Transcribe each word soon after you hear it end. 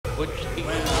which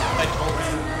I told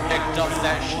you picked up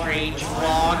that strange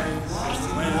blog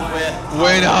with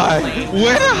 $3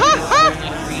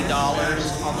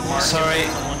 on the market. Sorry.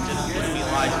 Someone didn't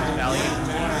realize its value.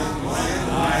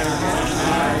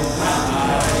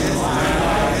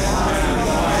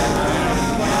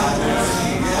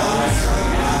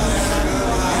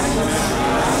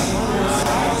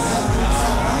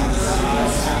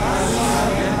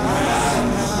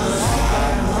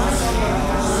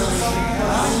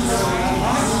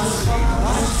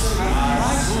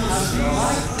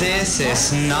 This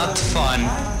is not fun.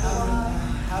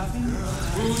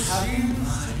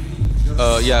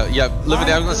 Yeah,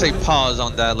 Lemonade, I was gonna say pause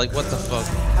on that, like what the fuck?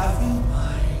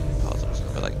 Pause, I'm just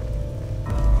gonna be like...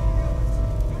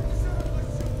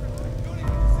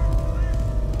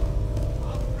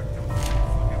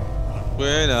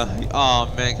 Oh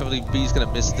man, can't believe B's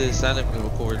gonna miss this, I didn't even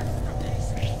record.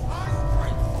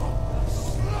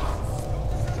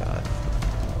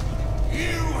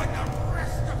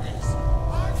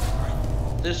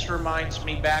 This reminds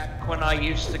me back when I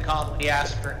used to commonly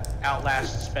ask for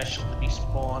Outlast special to be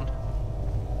spawned.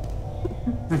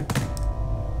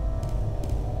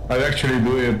 I actually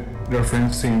do it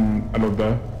referencing all of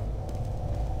that.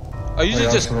 I usually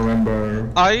remember.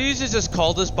 just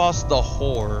call this boss the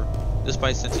whore,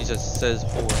 despite since he just says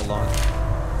whore a lot.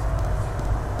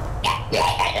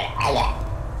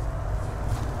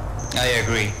 I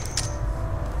agree.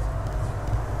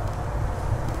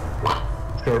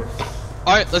 Sure.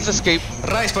 Alright, let's escape.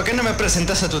 Rice, ¿por qué no me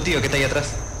presentas a tu tío que está ahí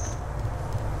atrás?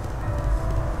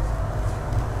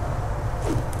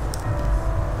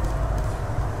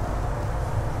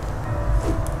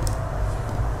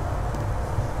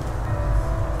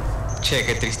 Che,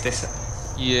 qué tristeza.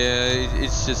 Yeah,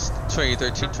 it's just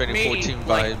 2013, 2014 vibes.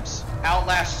 Like,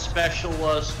 Outlast special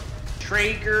was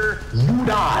Traeger,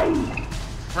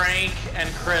 Frank,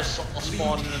 and Chris all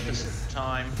spawned in at the same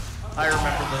time. I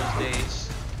remember those days.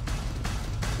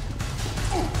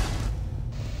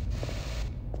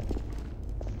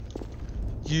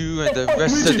 You and the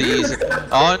rest of these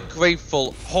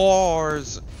ungrateful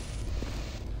whores.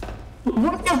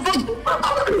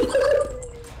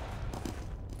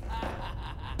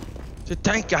 To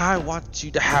think I want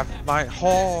you to have my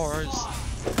whores.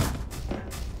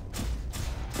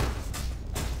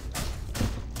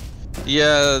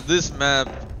 This map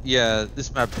is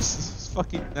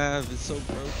fucking map is so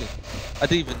broken. I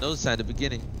didn't even notice that at the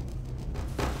beginning.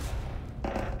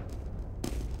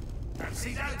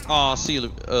 Oh, see you,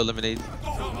 Lemonade.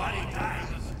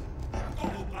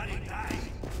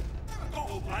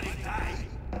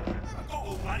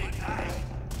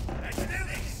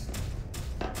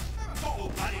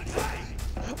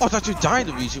 Oh, I thought you died,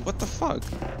 Luigi. What the fuck?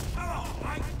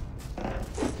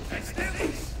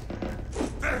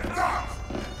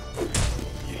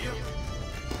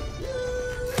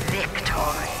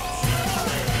 Victory.